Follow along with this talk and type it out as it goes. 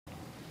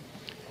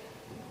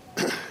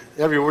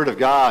Every word of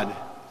God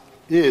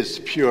is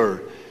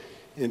pure,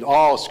 and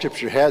all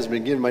Scripture has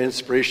been given by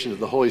inspiration of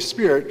the Holy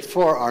Spirit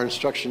for our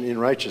instruction in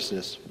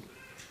righteousness.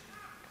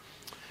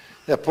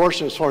 That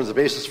portion which forms the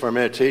basis for our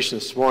meditation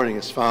this morning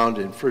is found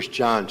in 1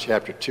 John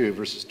chapter 2,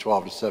 verses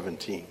 12 to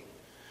 17.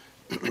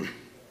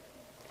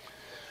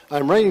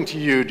 I'm writing to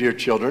you, dear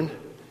children,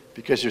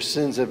 because your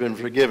sins have been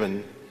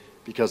forgiven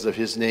because of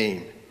his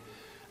name.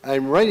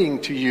 I'm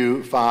writing to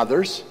you,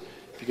 fathers,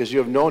 because you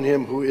have known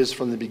him who is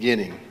from the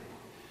beginning.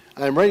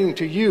 I'm writing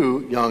to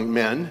you, young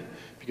men,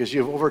 because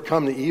you have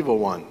overcome the evil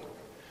one.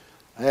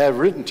 I have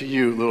written to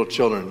you, little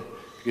children,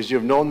 because you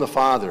have known the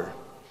Father.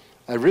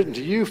 I've written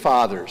to you,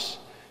 fathers,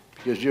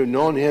 because you have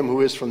known him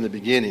who is from the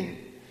beginning.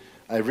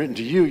 I've written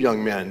to you,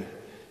 young men,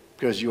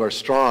 because you are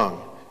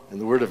strong, and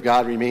the word of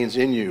God remains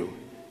in you,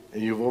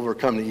 and you have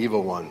overcome the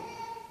evil one.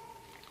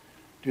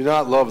 Do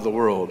not love the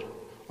world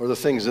or the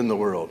things in the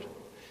world.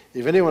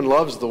 If anyone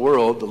loves the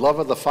world, the love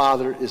of the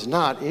Father is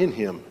not in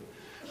him.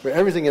 For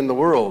everything in the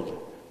world,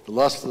 the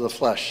lust of the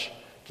flesh,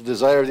 the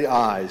desire of the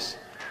eyes,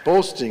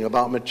 boasting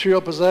about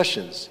material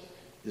possessions,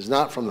 is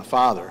not from the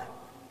Father,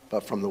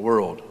 but from the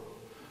world.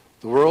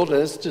 The world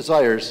and its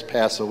desires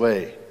pass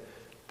away,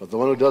 but the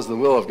one who does the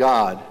will of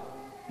God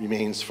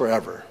remains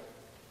forever.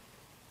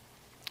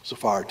 So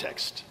far our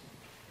text.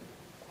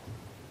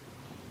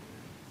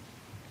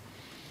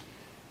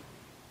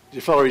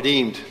 Dear fellow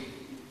redeemed,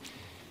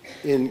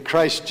 in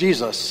Christ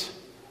Jesus,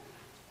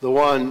 the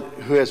one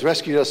who has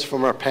rescued us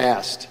from our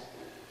past,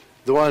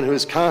 the one who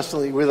is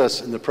constantly with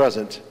us in the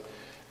present,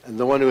 and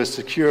the one who has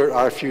secured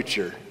our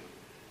future,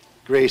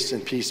 grace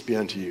and peace be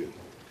unto you.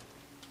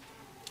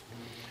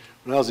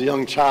 When I was a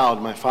young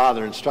child, my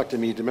father instructed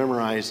me to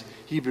memorize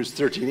Hebrews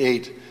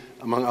 13:8,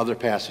 among other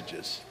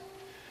passages.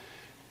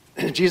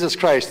 Jesus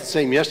Christ, the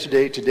same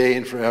yesterday, today,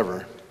 and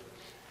forever.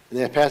 And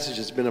that passage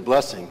has been a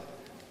blessing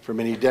for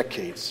many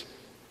decades.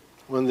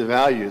 One of the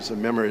values of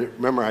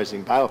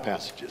memorizing Bible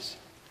passages.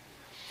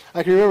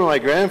 I can remember my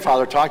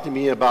grandfather talking to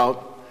me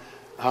about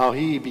how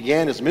he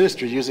began his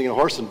ministry using a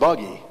horse and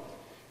buggy.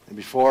 And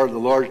before the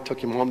Lord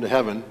took him home to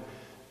heaven,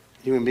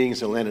 human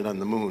beings had landed on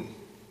the moon.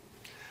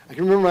 I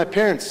can remember my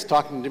parents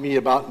talking to me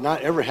about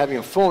not ever having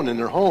a phone in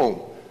their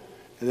home.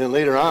 And then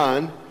later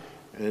on,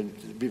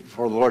 and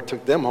before the Lord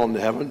took them home to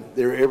heaven,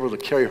 they were able to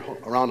carry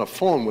around a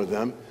phone with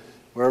them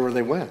wherever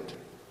they went.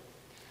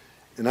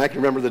 And I can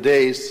remember the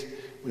days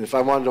when if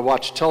I wanted to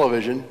watch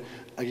television,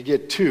 I could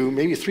get 2,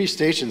 maybe 3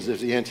 stations if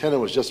the antenna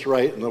was just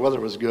right and the weather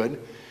was good,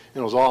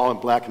 and it was all in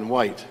black and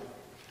white.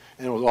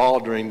 And it was all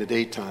during the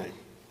daytime.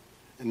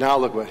 And now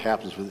look what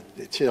happens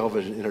with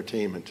television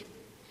entertainment.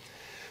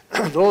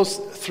 Those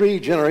 3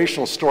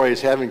 generational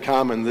stories have in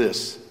common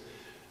this: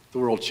 the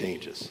world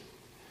changes.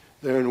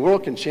 The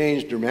world can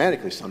change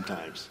dramatically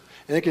sometimes,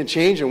 and it can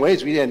change in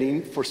ways we hadn't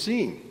even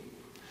foreseen.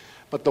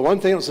 But the one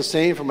thing that was the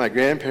same for my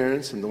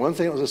grandparents, and the one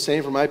thing that was the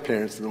same for my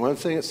parents, and the one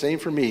thing that's the same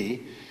for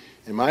me,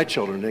 and my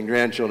children, and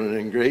grandchildren,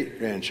 and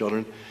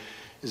great-grandchildren,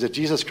 is that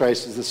Jesus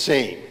Christ is the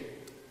same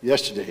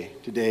yesterday,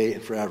 today,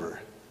 and forever.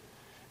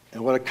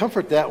 And what a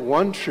comfort that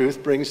one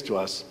truth brings to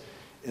us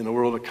in a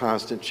world of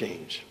constant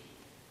change.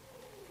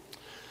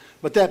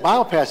 But that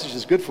Bible passage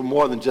is good for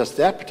more than just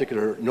that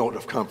particular note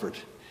of comfort.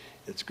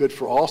 It's good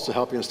for also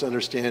helping us to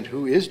understand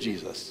who is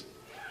Jesus.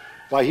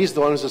 Why, he's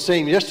the one who's the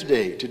same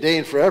yesterday, today,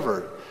 and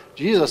forever.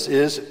 Jesus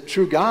is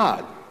true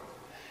God.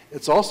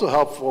 It's also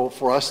helpful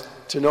for us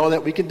to know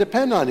that we can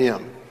depend on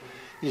him.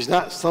 He's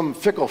not some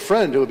fickle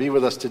friend who will be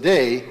with us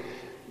today,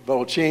 but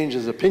will change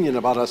his opinion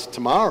about us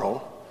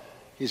tomorrow.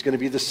 He's going to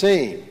be the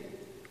same.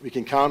 We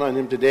can count on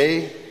him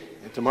today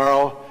and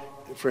tomorrow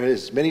for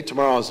as many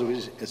tomorrows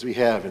as we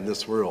have in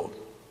this world.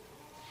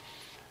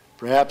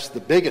 Perhaps the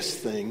biggest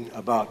thing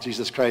about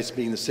Jesus Christ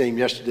being the same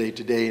yesterday,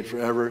 today, and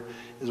forever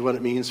is what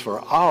it means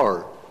for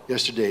our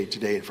yesterday,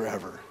 today, and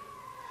forever.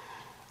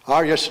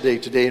 Our yesterday,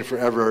 today, and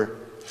forever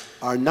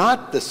are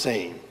not the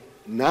same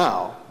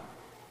now,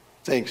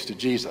 thanks to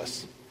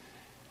Jesus.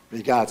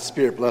 May God's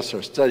Spirit bless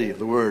our study of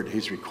the Word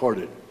he's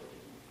recorded.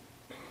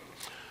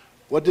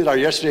 What did our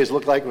yesterdays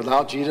look like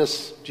without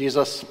Jesus?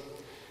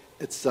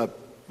 It's a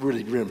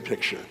really grim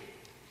picture.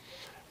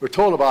 We're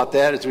told about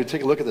that as we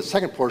take a look at the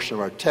second portion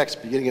of our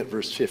text, beginning at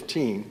verse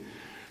 15.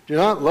 Do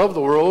not love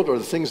the world or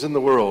the things in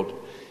the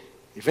world.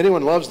 If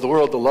anyone loves the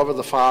world, the love of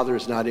the Father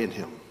is not in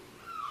him.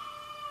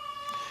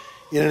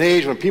 In an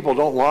age when people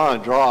don't want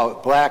to draw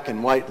black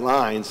and white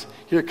lines,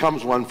 here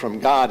comes one from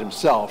God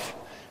himself.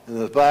 And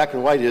the black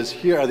and white is,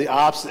 here are the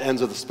opposite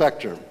ends of the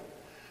spectrum.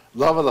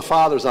 Love of the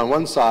Father is on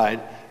one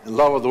side, and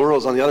love of the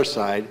world is on the other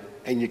side,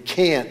 and you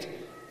can't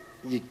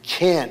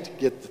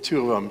get the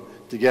two of them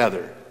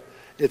together.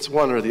 It's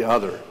one or the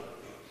other.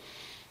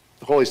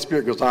 The Holy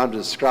Spirit goes on to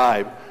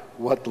describe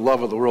what the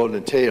love of the world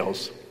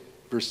entails.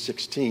 Verse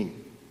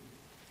 16.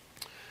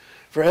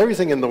 For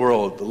everything in the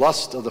world, the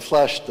lust of the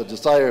flesh, the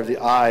desire of the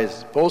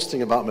eyes,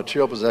 boasting about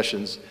material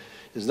possessions,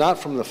 is not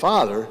from the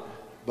Father,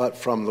 but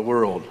from the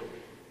world.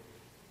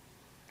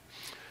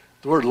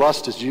 The word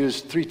lust is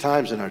used 3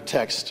 times in our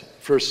text.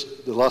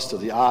 First, the lust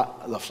of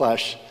the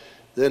flesh.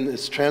 Then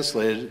it's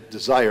translated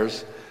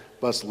desires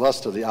but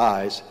lust of the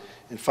eyes.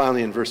 And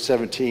finally, in verse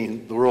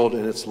 17, the world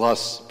and its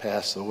lusts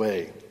pass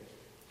away.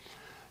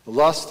 The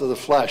lust of the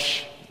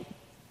flesh.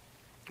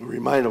 We're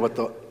reminded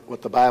of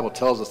what the Bible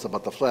tells us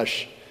about the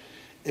flesh.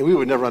 And we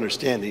would never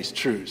understand these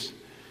truths,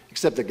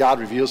 except that God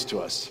reveals to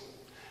us.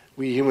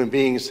 We human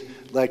beings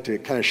like to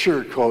kind of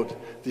sugarcoat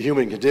the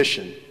human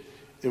condition.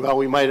 And while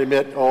we might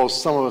admit,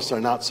 some of us are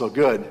not so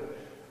good,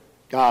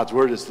 God's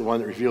word is the one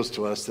that reveals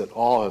to us that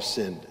all have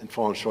sinned and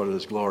fallen short of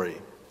his glory.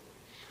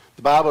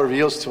 The Bible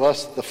reveals to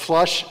us the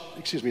flesh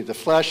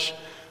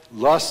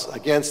lusts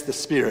against the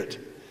spirit,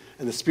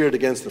 and the spirit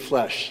against the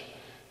flesh.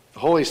 The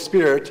Holy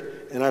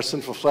Spirit and our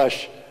sinful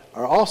flesh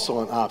are also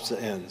on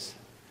opposite ends.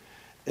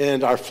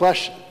 And our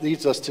flesh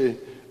leads us to,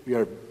 we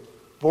are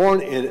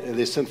born in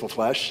the sinful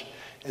flesh,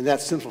 and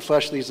that sinful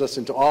flesh leads us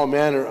into all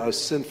manner of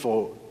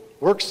sinful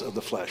works of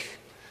the flesh.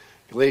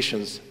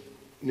 Galatians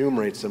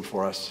enumerates them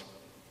for us.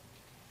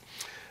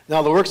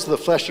 Now the works of the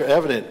flesh are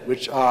evident,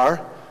 which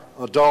are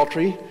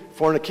adultery,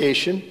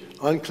 fornication,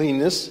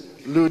 uncleanness,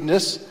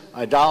 lewdness,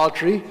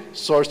 idolatry,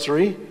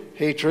 sorcery,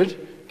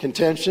 hatred,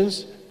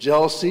 contentions,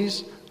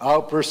 jealousies,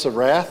 outbursts of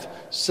wrath,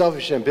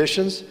 selfish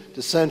ambitions,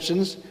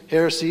 dissensions,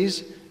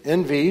 heresies,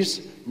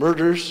 envies,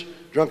 murders,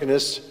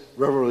 drunkenness,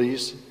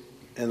 revelries,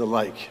 and the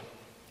like.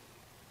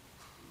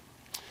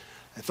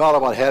 I thought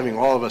about having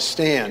all of us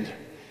stand,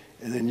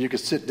 and then you could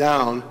sit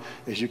down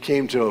as you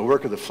came to a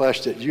work of the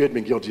flesh that you had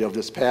been guilty of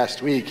this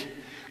past week.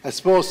 I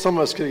suppose some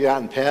of us could have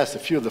gotten past a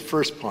few of the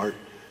first part,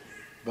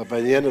 but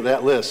by the end of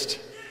that list,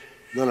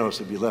 none of us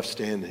would be left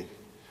standing,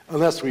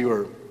 unless we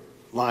were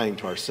lying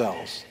to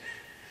ourselves.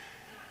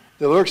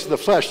 The works of the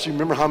flesh, do you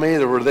remember how many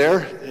there were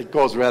there? It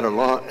goes rather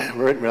long,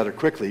 rather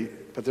quickly,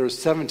 but there were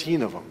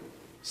 17 of them.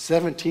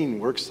 17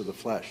 works of the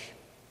flesh.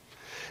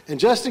 And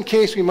just in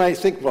case we might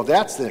think, well,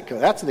 that's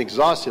an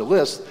exhaustive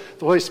list,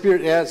 the Holy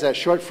Spirit adds that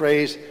short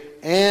phrase,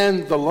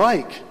 and the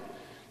like.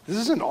 This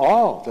isn't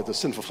all that the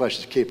sinful flesh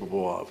is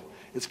capable of.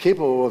 It's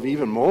capable of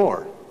even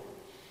more.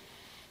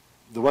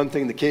 The one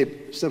thing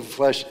the sinful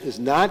flesh is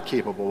not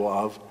capable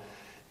of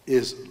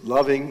is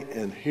loving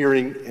and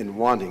hearing and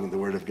wanting the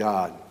Word of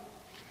God.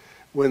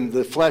 When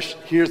the flesh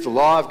hears the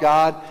law of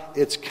God,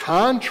 it's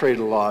contrary to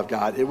the law of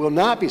God. It will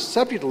not be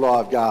subject to the law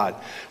of God.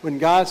 When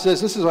God says,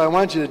 this is what I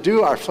want you to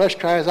do, our flesh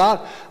cries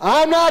out,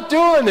 I'm not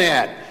doing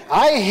that.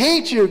 I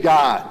hate you,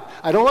 God.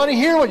 I don't want to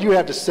hear what you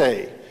have to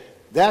say.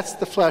 That's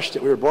the flesh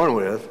that we were born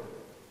with,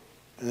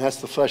 and that's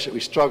the flesh that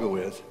we struggle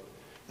with.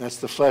 That's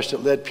the flesh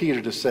that led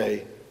Peter to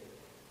say,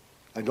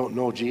 I don't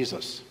know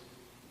Jesus.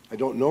 I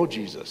don't know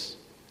Jesus.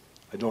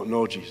 I don't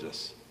know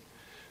Jesus.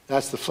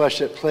 That's the flesh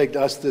that plagued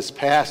us this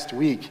past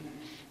week.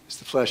 It's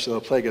the flesh that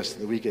will plague us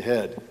in the week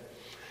ahead.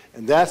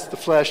 And that's the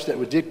flesh that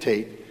would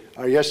dictate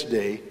our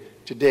yesterday,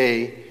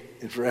 today,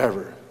 and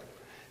forever.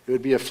 It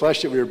would be a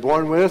flesh that we were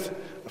born with,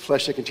 a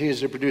flesh that continues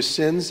to produce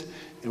sins,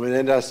 and would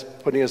end us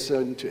putting us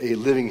into a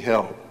living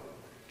hell.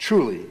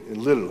 Truly and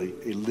literally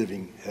a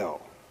living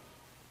hell.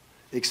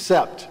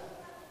 Except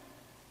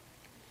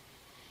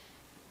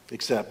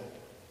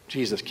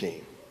Jesus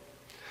came.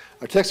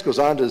 Our text goes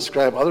on to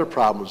describe other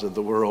problems of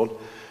the world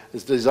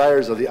as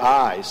desires of the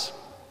eyes.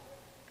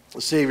 The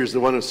Savior is the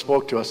one who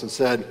spoke to us and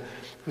said,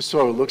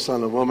 whosoever looks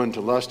on a woman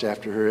to lust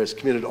after her has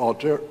committed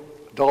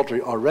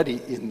adultery already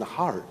in the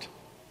heart.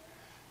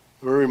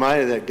 We're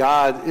reminded that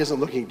God isn't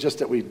looking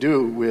just at what we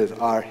do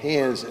with our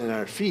hands and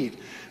our feet,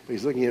 but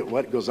he's looking at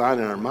what goes on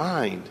in our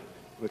mind,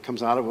 what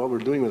comes out of what we're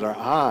doing with our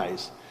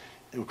eyes,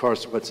 and of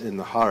course what's in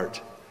the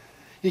heart.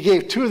 He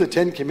gave 2 of the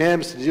 10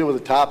 commandments to deal with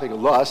the topic of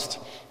lust.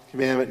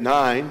 Commandment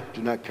 9,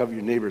 do not covet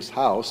your neighbor's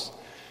house.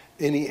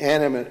 Any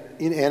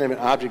inanimate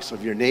objects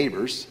of your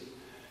neighbor's.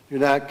 Do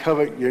not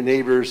covet your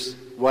neighbor's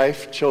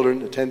wife, children,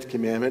 the 10th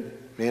commandment,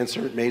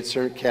 manservant,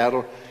 maidservant,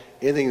 cattle,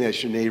 anything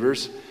that's your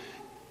neighbor's.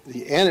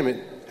 The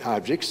animate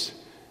objects,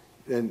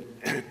 and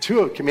 2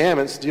 of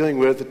commandments dealing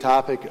with the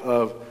topic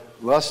of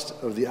lust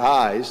of the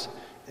eyes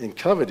and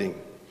coveting,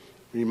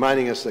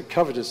 reminding us that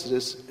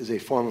covetousness is a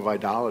form of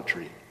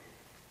idolatry.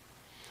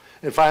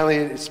 And finally,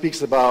 it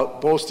speaks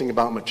about boasting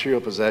about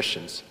material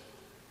possessions.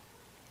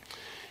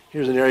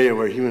 Here's an area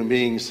where human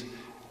beings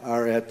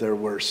are at their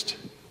worst.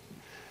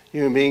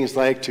 Human beings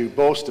like to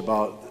boast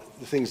about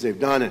the things they've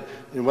done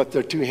and what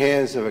their 2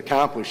 hands have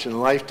accomplished in a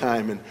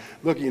lifetime. And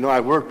look,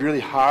 I've worked really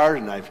hard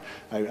and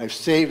I've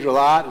saved a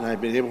lot and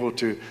I've been able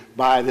to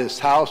buy this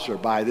house or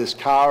buy this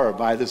car or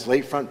buy this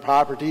lakefront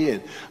property,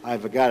 and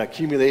I've got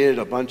accumulated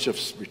a bunch of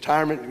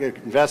retirement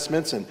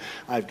investments, and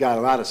I've got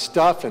a lot of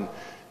stuff, and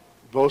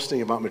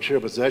boasting about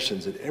material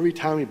possessions. And every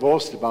time we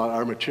boast about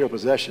our material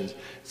possessions,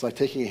 it's like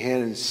taking a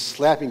hand and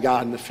slapping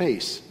God in the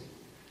face.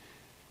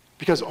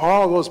 Because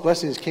all those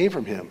blessings came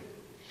from him.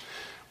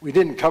 We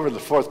didn't cover the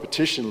 4th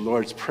petition, the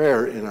Lord's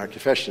Prayer, in our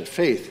confession of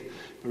faith.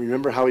 But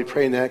remember how we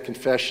pray in that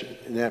confession,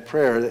 in that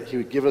prayer, that he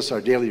would give us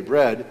our daily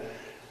bread,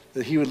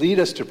 that he would lead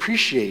us to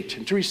appreciate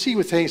and to receive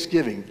with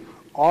thanksgiving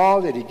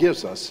all that he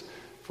gives us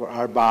for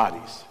our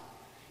bodies.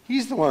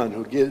 He's the one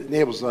who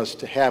enables us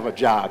to have a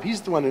job. He's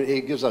the one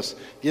who gives us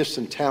gifts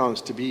and talents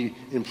to be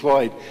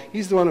employed.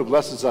 He's the one who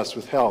blesses us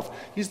with health.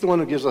 He's the one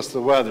who gives us the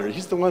weather.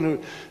 He's the one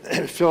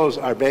who fills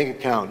our bank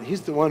account.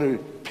 He's the one who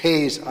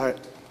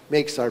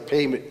makes our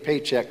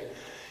paycheck.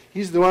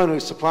 He's the one who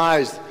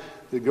supplies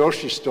the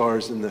grocery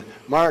stores and the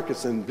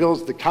markets and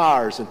builds the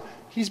cars. And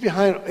he's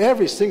behind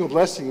every single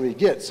blessing we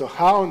get. So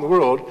how in the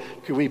world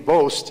could we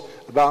boast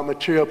about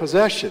material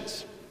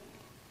possessions?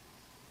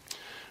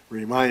 We're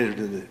reminded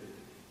in the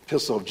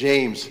Epistle of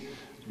James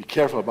to be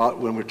careful about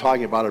when we're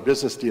talking about our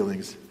business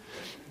dealings.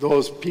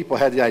 Those people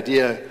had the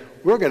idea,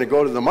 we're going to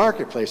go to the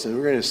marketplace and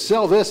we're going to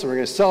sell this and we're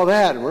going to sell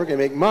that and we're going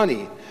to make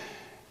money.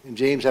 And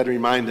James had to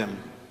remind them,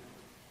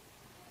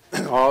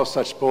 all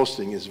such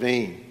boasting is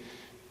vain.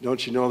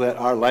 Don't you know that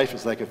our life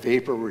is like a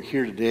vapor? We're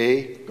here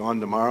today,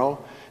 gone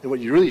tomorrow. And what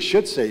you really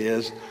should say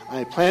is,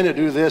 I plan to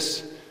do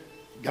this,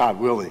 God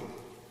willing.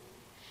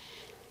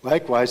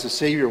 Likewise, the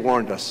Savior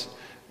warned us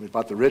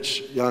about the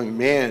rich young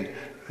man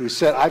who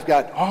said, I've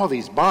got all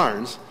these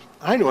barns.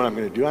 I know what I'm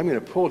going to do. I'm going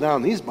to pull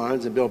down these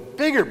barns and build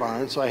bigger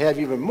barns so I have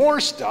even more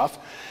stuff.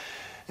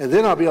 And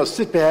then I'll be able to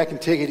sit back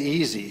and take it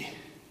easy.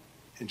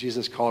 And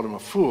Jesus called him a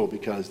fool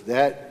because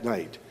that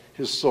night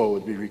his soul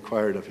would be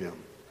required of him.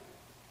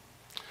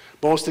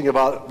 Boasting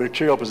about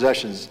material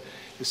possessions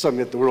is something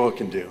that the world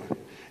can do.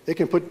 It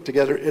can put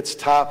together its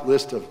top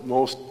list of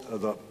most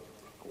of the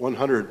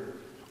 100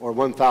 or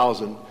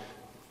 1,000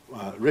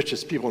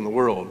 richest people in the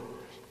world.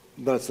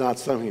 But it's not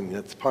something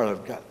that's part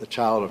of the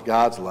child of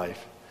God's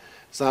life.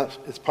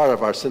 It's part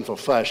of our sinful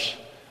flesh,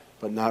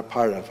 but not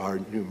part of our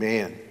new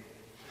man.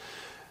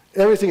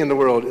 Everything in the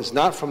world is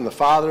not from the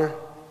Father,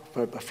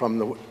 but from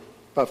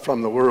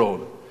the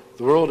world.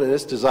 The world and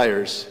its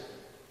desires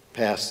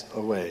pass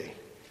away.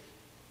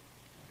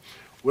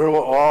 Where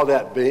will all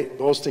that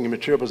boasting in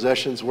material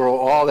possessions, where will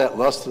all that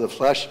lust of the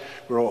flesh,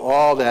 where will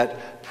all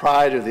that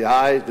pride of the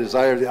eyes,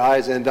 desire of the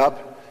eyes end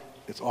up?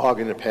 It's all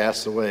going to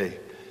pass away.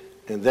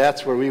 And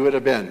that's where we would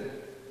have been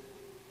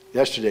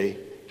yesterday,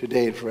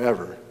 today, and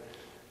forever,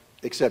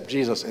 except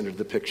Jesus entered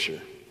the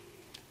picture.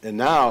 And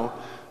now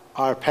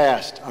our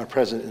past, our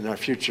present, and our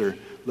future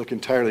look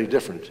entirely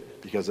different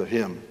because of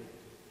him.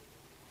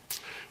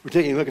 We're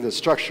taking a look at the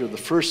structure of the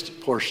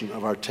first portion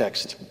of our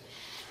text.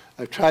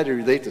 I've tried to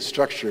relate the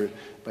structure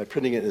by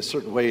printing it in a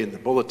certain way in the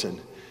bulletin.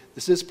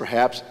 This is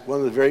perhaps one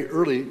of the very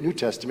early New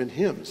Testament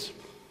hymns.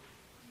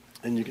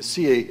 And you can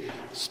see a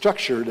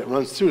structure that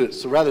runs through it.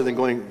 So rather than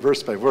going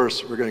verse by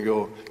verse, we're going to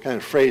go kind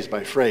of phrase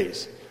by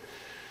phrase.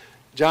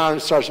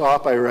 John starts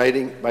off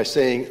by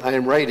saying, I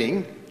am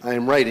writing, I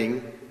am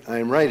writing, I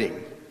am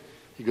writing.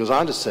 He goes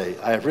on to say,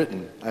 I have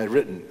written, I have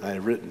written, I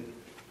have written.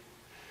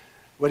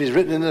 What he's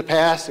written in the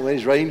past and what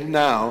he's writing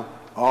now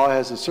all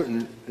has a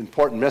certain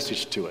important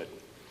message to it.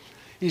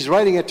 He's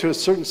writing it to a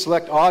certain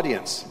select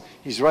audience.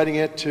 He's writing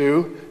it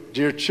to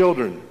dear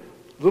children,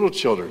 little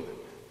children,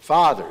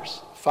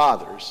 fathers,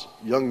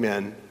 young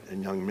men,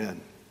 and young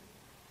men.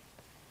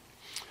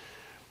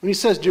 When he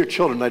says dear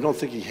children, I don't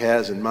think he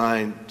has in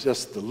mind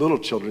just the little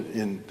children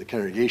in the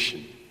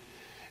congregation.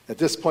 At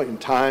this point in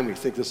time, we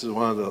think this is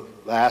one of the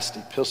last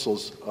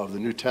epistles of the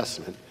New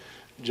Testament.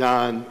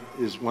 John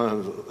is one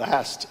of the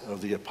last of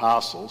the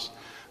apostles.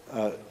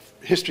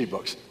 History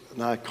books,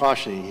 not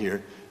cautioning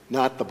here,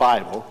 not the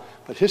Bible,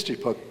 but history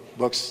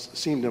books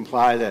seem to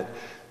imply that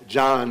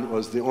John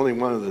was the only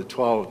one of the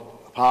 12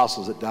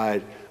 apostles that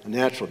died a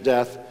natural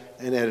death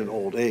and at an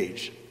old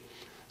age.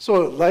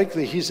 So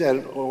likely he's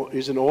an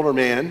older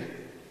man,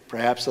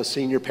 perhaps a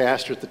senior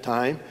pastor at the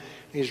time.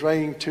 He's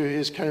writing to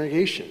his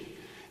congregation.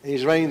 And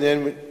he's writing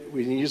then,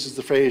 when he uses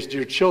the phrase,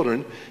 dear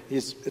children,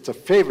 it's a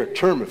favorite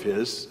term of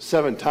his,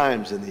 7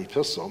 times in the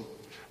epistle.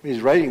 When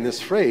he's writing this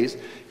phrase,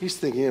 he's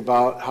thinking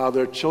about how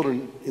they're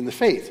children in the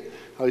faith,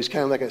 how he's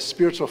kind of like a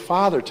spiritual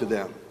father to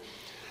them.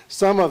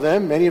 Some of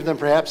them, many of them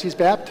perhaps, he's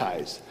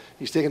baptized.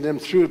 He's taken them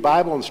through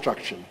Bible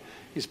instruction.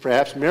 He's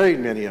perhaps married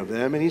many of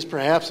them, and he's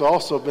perhaps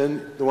also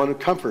been the one who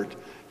comforted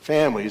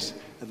families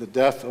at the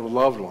death of a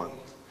loved one.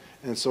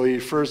 And so he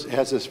first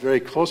has this very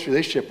close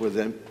relationship with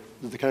them,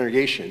 with the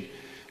congregation.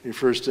 He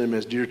refers to them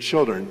as dear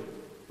children,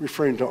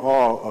 referring to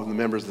all of the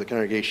members of the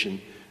congregation,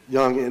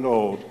 young and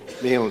old,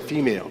 male and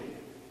female.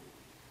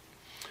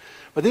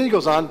 But then he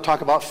goes on to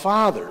talk about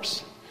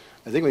fathers.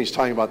 I think when he's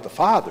talking about the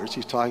fathers,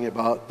 he's talking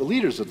about the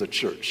leaders of the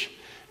church.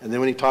 And then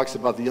when he talks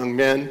about the young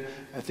men,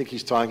 I think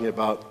he's talking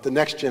about the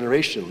next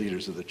generation of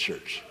leaders of the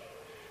church.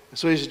 And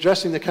so he's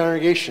addressing the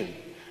congregation.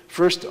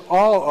 First,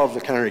 all of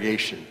the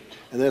congregation,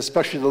 and then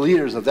especially the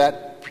leaders of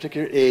that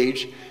particular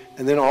age,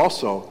 and then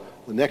also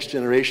the next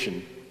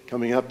generation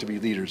coming up to be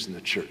leaders in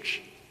the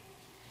church.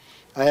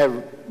 I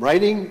am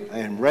writing, I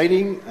am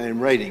writing, I am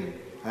writing.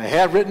 I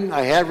have written,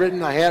 I have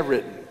written, I have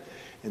written.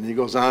 And then he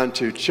goes on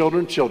to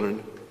children,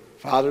 children,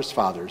 fathers,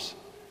 fathers,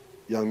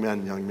 young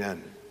men, young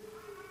men.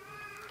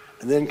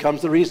 And then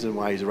comes the reason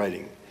why he's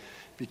writing.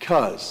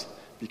 Because.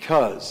 The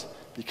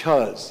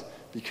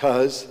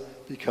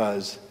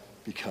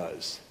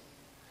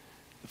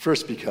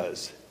first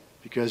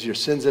because your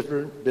sins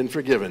have been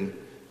forgiven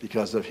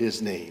because of his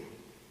name.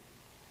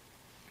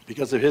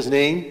 Because of his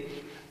name,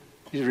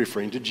 he's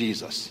referring to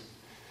Jesus.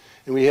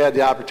 And we had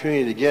the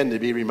opportunity again to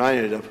be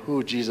reminded of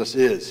who Jesus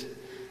is.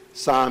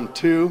 Psalm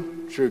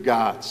 2, true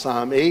God.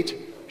 Psalm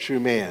 8, true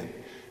man.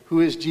 Who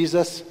is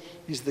Jesus?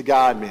 He's the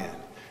God-man.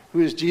 Who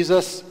is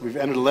Jesus? We've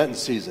entered the Lenten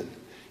season.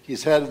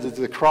 He's headed to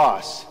the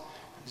cross.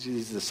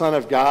 He's the Son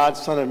of God,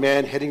 Son of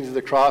Man, heading to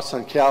the cross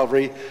on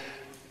Calvary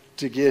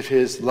to give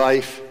his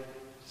life.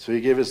 So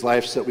he gave his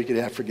life so that we could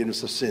have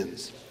forgiveness of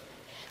sins.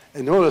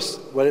 And notice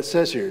what it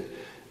says here.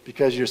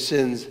 Because your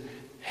sins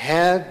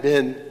have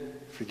been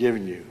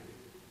forgiven you.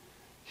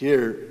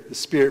 Here, the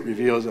Spirit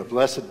reveals a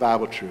blessed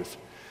Bible truth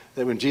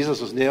that when Jesus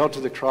was nailed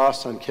to the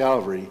cross on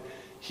Calvary,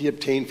 he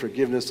obtained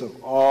forgiveness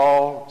of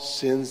all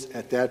sins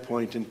at that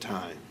point in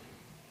time.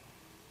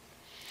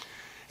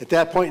 At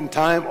that point in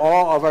time,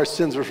 all of our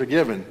sins were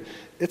forgiven.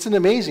 It's an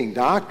amazing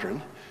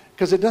doctrine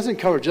because it doesn't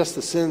cover just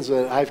the sins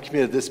that I've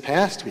committed this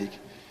past week.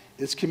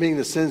 It's committing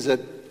the sins that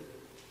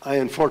I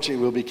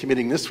unfortunately will be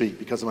committing this week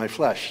because of my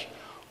flesh.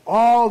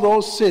 All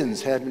those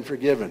sins have been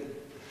forgiven.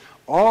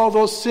 All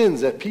those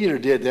sins that Peter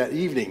did that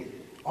evening,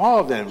 all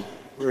of them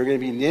were going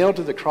to be nailed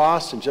to the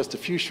cross in just a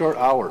few short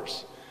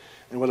hours.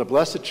 And what a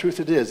blessed truth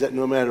it is that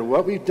no matter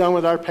what we've done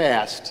with our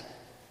past,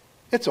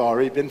 it's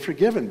already been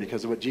forgiven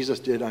because of what Jesus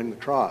did on the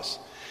cross.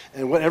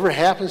 And whatever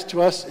happens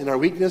to us in our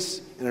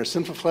weakness, in our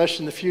sinful flesh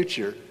in the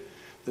future,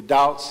 the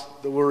doubts,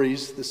 the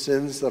worries, the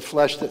sins, the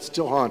flesh that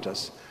still haunt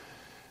us,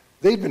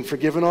 they've been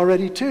forgiven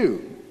already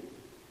too.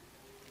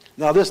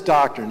 Now this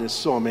doctrine is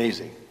so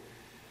amazing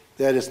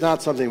that it's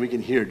not something we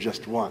can hear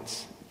just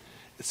once.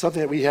 It's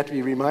something that we have to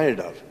be reminded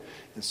of.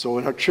 And so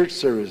in our church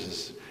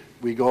services,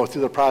 we go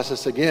through the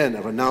process again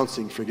of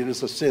announcing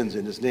forgiveness of sins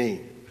in his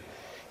name.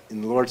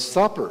 In the Lord's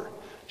Supper,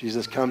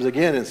 Jesus comes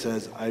again and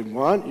says, I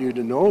want you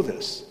to know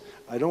this.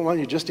 I don't want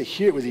you just to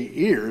hear it with your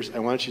ears. I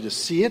want you to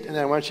see it and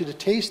I want you to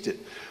taste it.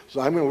 So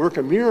I'm going to work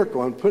a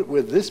miracle and put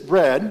with this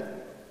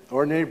bread,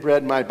 ordinary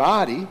bread, my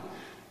body,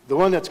 the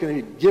one that's going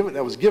to be given,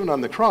 that was given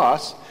on the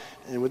cross,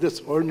 and with this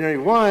ordinary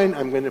wine,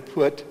 I'm going to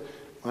put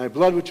my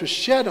blood which was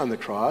shed on the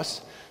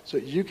cross so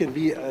that you can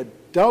be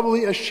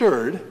doubly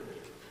assured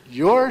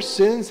your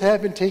sins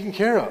have been taken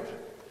care of.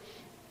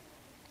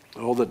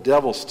 Oh, the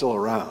devil's still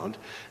around,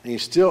 and he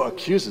still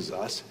accuses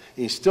us,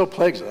 and he still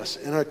plagues us,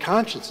 and our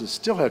consciences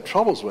still have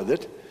troubles with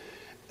it.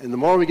 And the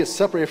more we get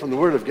separated from the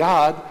Word of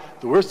God,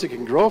 the worse it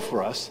can grow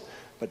for us.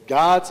 But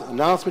God's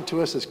announcement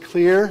to us is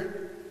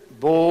clear,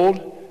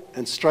 bold,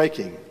 and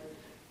striking.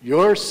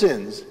 Your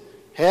sins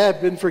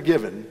have been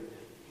forgiven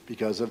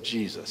because of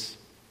Jesus.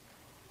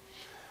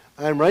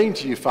 I'm writing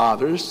to you,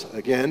 fathers,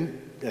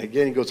 again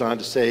he goes on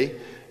to say,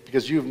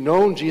 because you've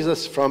known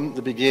Jesus from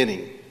the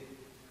beginning.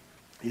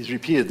 He's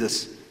repeated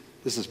this.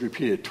 This is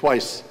repeated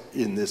twice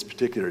in this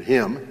particular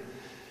hymn.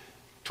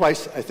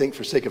 Twice, I think,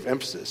 for sake of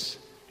emphasis.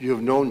 You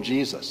have known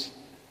Jesus.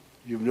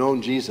 You've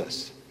known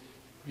Jesus.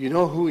 You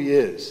know who he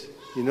is.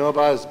 You know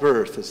about his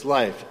birth, his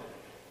life,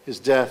 his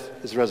death,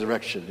 his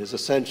resurrection, his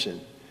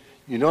ascension.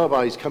 You know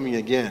about his coming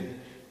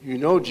again. You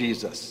know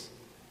Jesus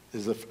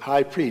is the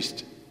high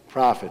priest,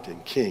 prophet,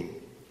 and king.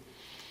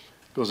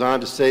 Goes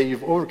on to say,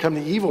 you've overcome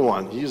the evil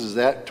one. He uses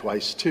that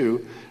twice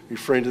too,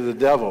 referring to the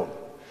devil.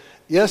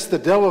 Yes, the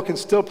devil can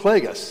still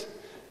plague us,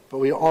 but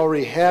we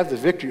already have the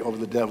victory over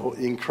the devil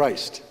in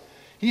Christ.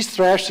 He's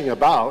thrashing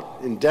about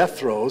in death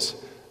throes,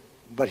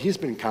 but he's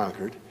been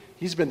conquered.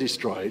 He's been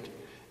destroyed,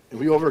 and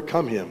we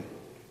overcome him.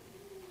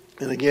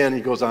 And again,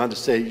 he goes on to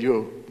say,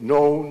 you've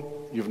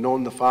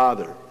known the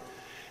Father.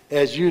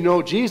 As you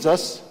know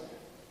Jesus,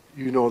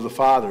 you know the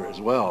Father as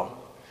well.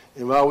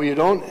 And while we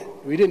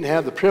didn't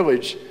have the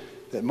privilege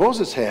that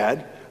Moses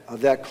had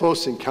of that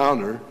close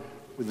encounter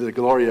with the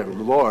glory of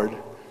the Lord,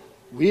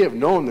 we have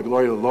known the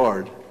glory of the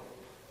Lord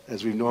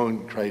as we've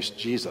known Christ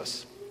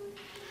Jesus.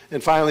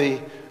 And finally,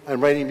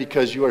 I'm writing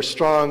because you are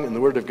strong and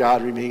the word of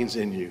God remains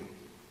in you.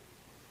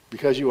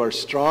 Because you are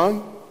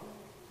strong,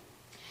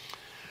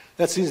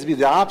 that seems to be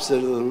the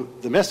opposite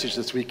of the message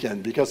this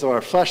weekend. Because of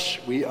our flesh,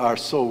 we are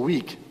so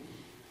weak,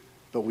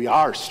 but we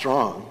are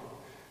strong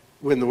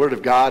when the word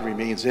of God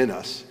remains in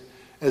us.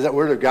 As that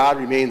word of God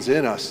remains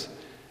in us,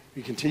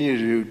 we continue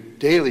to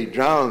daily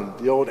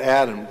drown the old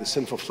Adam, the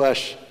sinful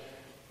flesh,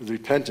 with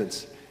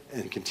repentance,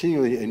 and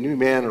continually a new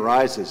man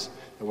arises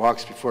and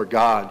walks before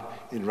God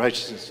in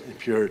righteousness and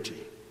purity.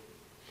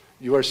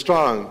 You are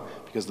strong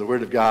because the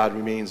word of God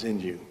remains in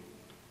you.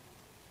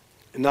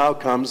 And now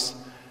comes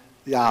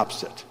the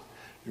opposite.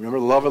 Remember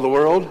the love of the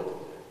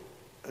world?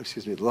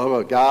 The love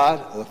of God,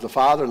 of the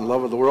Father, and the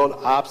love of the world.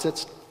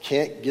 Opposites,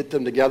 can't get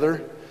them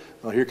together.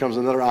 Well, here comes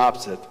another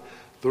opposite.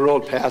 The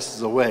world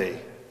passes away,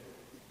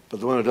 but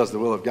the one who does the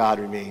will of God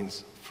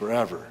remains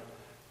forever.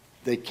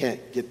 They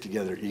can't get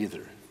together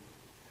either.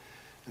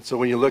 And so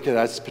when you look at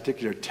this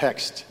particular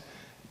text,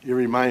 you're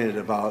reminded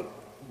about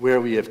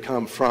where we have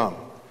come from.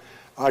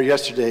 Our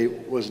yesterday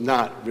was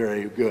not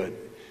very good.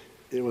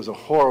 It was a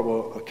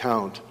horrible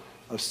account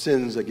of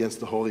sins against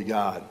the holy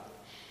God.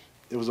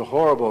 It was a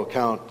horrible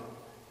account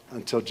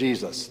until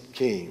Jesus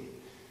came.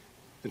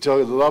 Until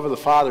the love of the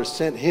Father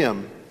sent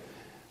him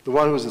The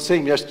one who is the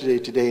same yesterday,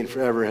 today, and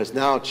forever has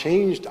now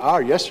changed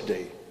our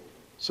yesterday,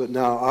 so that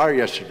now our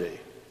yesterday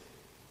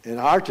and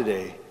our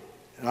today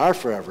and our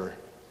forever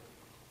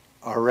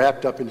are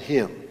wrapped up in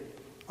him,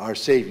 our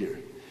Savior.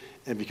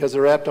 And because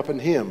they're wrapped up in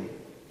him,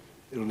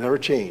 it'll never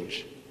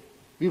change.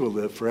 We will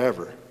live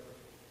forever.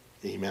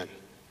 Amen.